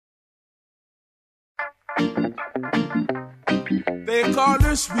They call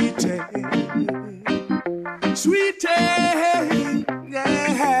her Sweety. Sweety, yeah,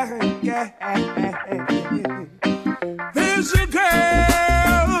 yeah. There's a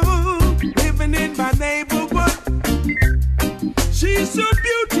girl living in my neighborhood. She's so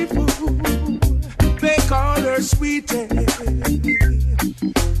beautiful. They call her Sweety.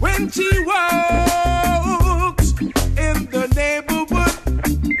 When she walks in the neighborhood,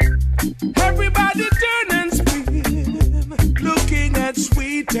 everybody turn and spin, looking at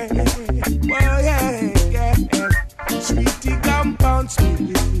Sweety. Oh yeah, yeah. Sweety, come bounce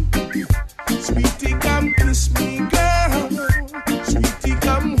me. Sweety, come kiss me, girl. Sweety,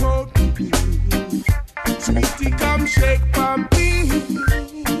 come hold me. Sweety, come shake for me.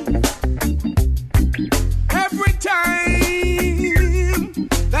 Every time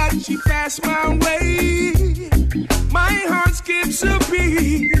that she pass my way, my heart skips a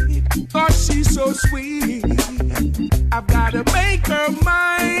beat, 'cause she's so sweet. I've gotta make her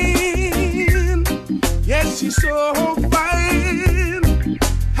mine. Yes, she's so fine.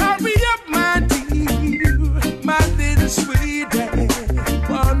 Hurry up, my dear, my little sweetie.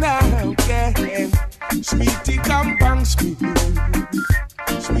 Oh, now, yeah. Sweetie, come bounce me.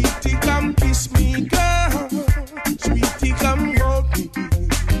 Sweetie, come kiss me, girl. Sweetie, come hold me.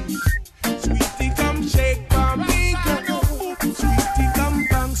 Sweetie, come shake for me, girl. Sweetie, come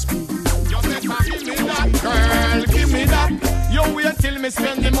bounce me. You better give me that, girl, give me that. You wait till me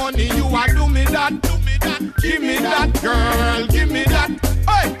spend the money, you a do me that. Give me that, girl, give me that.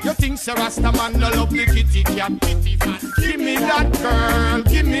 Hey, you think Sir Rasta man no love the kitty cat? Give me that, girl,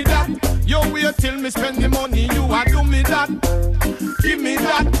 give me that. You wait till me spend the money, you a do me that. Give me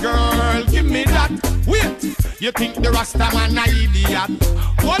that, girl, give me that. Wait, you think the Rasta man a idiot?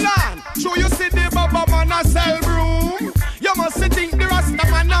 Hold on, show you see the Baba man a sell broom. You must think the Rasta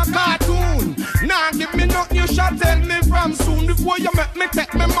man a cartoon. Nah, give me nothing, you shall tell me from soon. Before you make me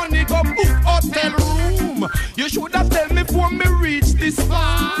take my money, go book hotel room. You should have tell me before me reach this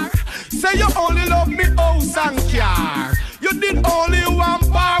far. Say you only love me house and car. You did only one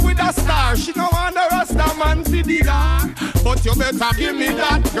bar with a star. She don't want a Rasta man for the gar. But you better give me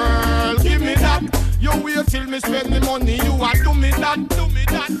that, girl, give me that. You wait till me spend the money, you a do me that, do me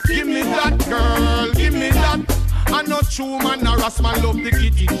that. Give me that, girl, give me that. I'm not true man, a Rasta man love the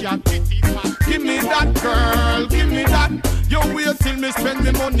kitty cat. Give me that, girl, give me that. You wait till me spend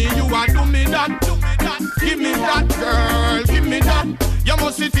the money, you a do me that, do me that. Give me that, girl, give me that. You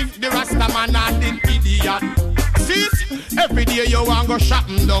must think the Rasta man a the idiot. See it? Every day you want go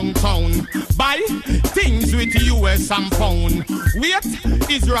shopping downtown. Buy things with US and pound. Wait,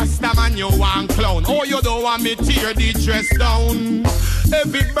 is Rasta man you want clown? Oh, you don't want me tear the dress down.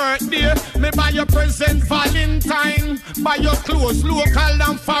 Every birthday, me buy your present Valentine. Buy your clothes, local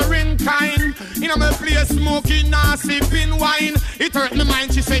and foreign kind. In my place smoking and sipping wine. It hurt my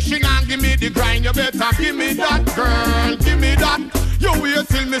mind, she say she not give me the grind. You better give me that, girl, give me that. You wait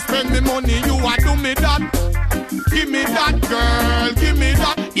till me spend the money, you a do me that. Give me that, girl, give me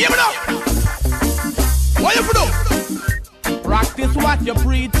that. Give me that. What you do? Practice what you're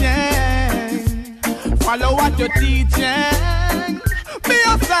preaching. Follow what you're teaching. Be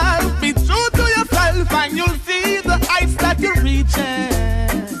yourself, be true to yourself, and you'll see the heights that you're reaching.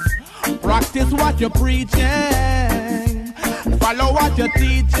 Practice what you're preaching. Follow what you're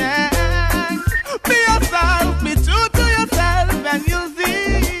teaching. Be yourself, be true to yourself, and you'll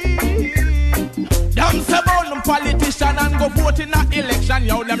see. Them say about them politician and go vote in a election.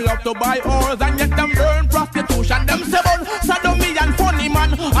 Yo, them love to buy oils and yet them burn prostitution. Them say about sodomy and funny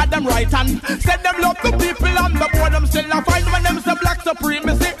man at them right hand. Said them love the people on the board, them still a fight when them say black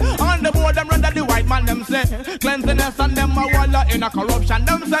supremacy. On the board them run the white man, them say cleanliness and them a walla in a corruption.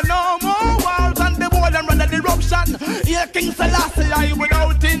 Them say no more walls and the board them run the eruption. Yeah, King Selassie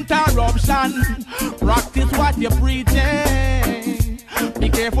without interruption. Practice what you're preaching. Be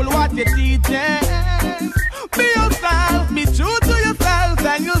careful what you're teaching. Be yourself, be true to yourself,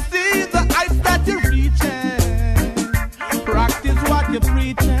 and you'll see the heights that you're reaching. Practice what you're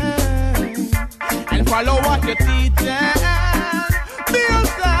preaching, and follow what you're teaching. Be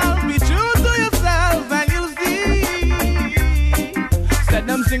yourself, be true to yourself, and you'll see. Said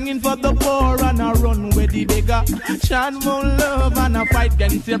them singing for the poor and a run with the bigger. Chant more love and a fight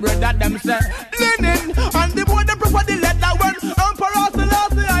against your brother. Them say Lenin and the boy them prefer the letter when Emperor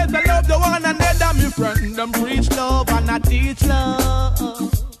Selassie I love the one and them me friend. Them preach love and I teach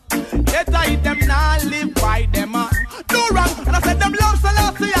love. Yet I them not live by them. Do wrong and I said them love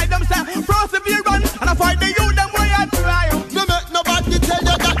Selassie I them say perseverance and I fight the youth them way I try. No make nobody tell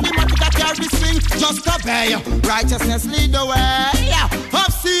you that the man that carry swing. Just obey. Righteousness lead the way.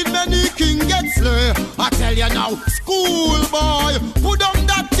 I've seen many kings get slay. A tell you now, school boy, put down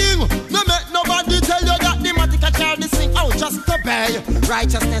that thing. No make nobody tell you that the matic a carry this thing. Oh, just obey.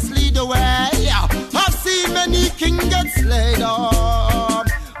 Righteousness lead the way. I've seen many kings get slayed up.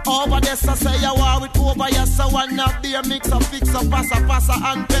 Over there, so say you war with over yes, so one up beer mix up, fix up, passa,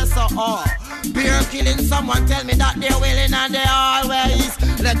 and pesa. Oh, beer killing someone, tell me that they're willing and they always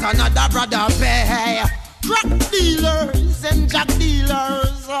let another brother pay. Crack dealers and jack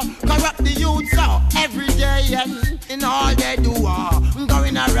dealers corrupt the youths every day and in all they do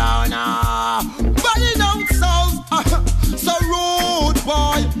going around buying out souls. So road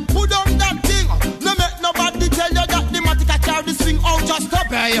boy, put on that thing. No make nobody tell you that the matic carry this thing. Oh, just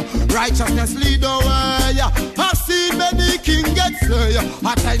obey. Righteousness lead the way. I've seen many kings get slay.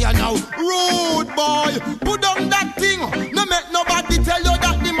 I tell you now, road boy, put on that thing. No make nobody tell you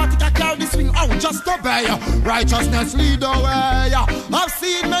that the matic carry this thing. Oh, just obey. Righteousness lead the way. I've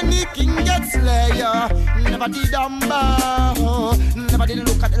seen many kings get slay. Never did never did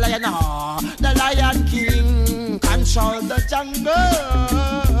look at the lion. The Lion King control the jungle.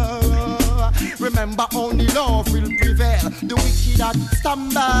 Remember, only love will prevail. The wicked that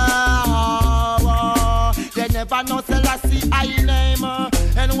stumble. They never know Selassie I name.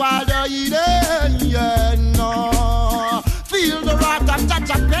 And while they're eating, feel the wrath of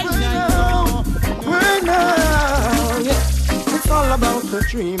Jaja Penny. It's all about the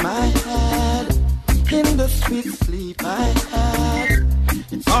dream I had. In the sweet sleep I had.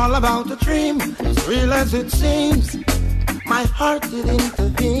 It's all about the dream, as real as it seems. My heart did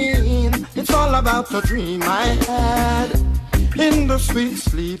intervene. It's all about the dream I had. In the sweet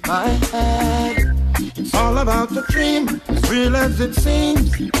sleep I had. It's all about the dream, as real as it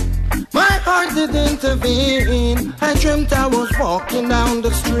seems. My heart did intervene. I dreamt I was walking down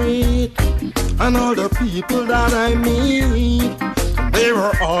the street, and all the people that I meet, they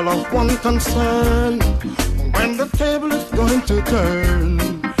were all of one concern. When the table is going to turn,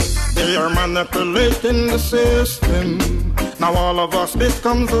 they are manipulating the system. Now all of us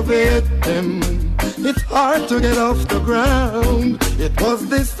becomes a victim. It's hard to get off the ground. It was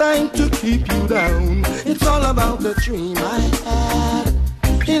designed to keep you down. It's all about the dream I had.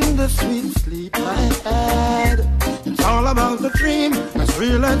 In the sweet sleep I had. It's all about the dream, as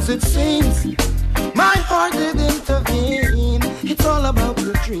real as it seems. My heart did intervene. It's all about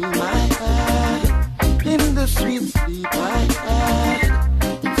the dream I had. In the sweet sleep I had.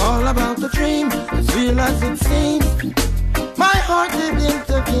 It's all about the dream, as real as it seems. My heart did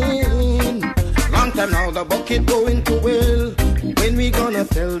intervene. Long time now the bucket going to well. When we gonna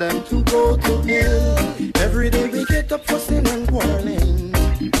tell them to go to hell? Every day we get up fussing and quarreling,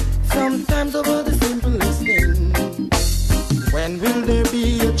 sometimes over the simplest thing. When will there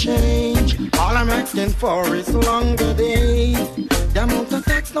be a change? All I'm asking for is longer days. The amount of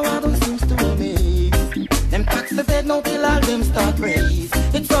tax now I don't seem to amaze. Them tax the dead now till all them start praying.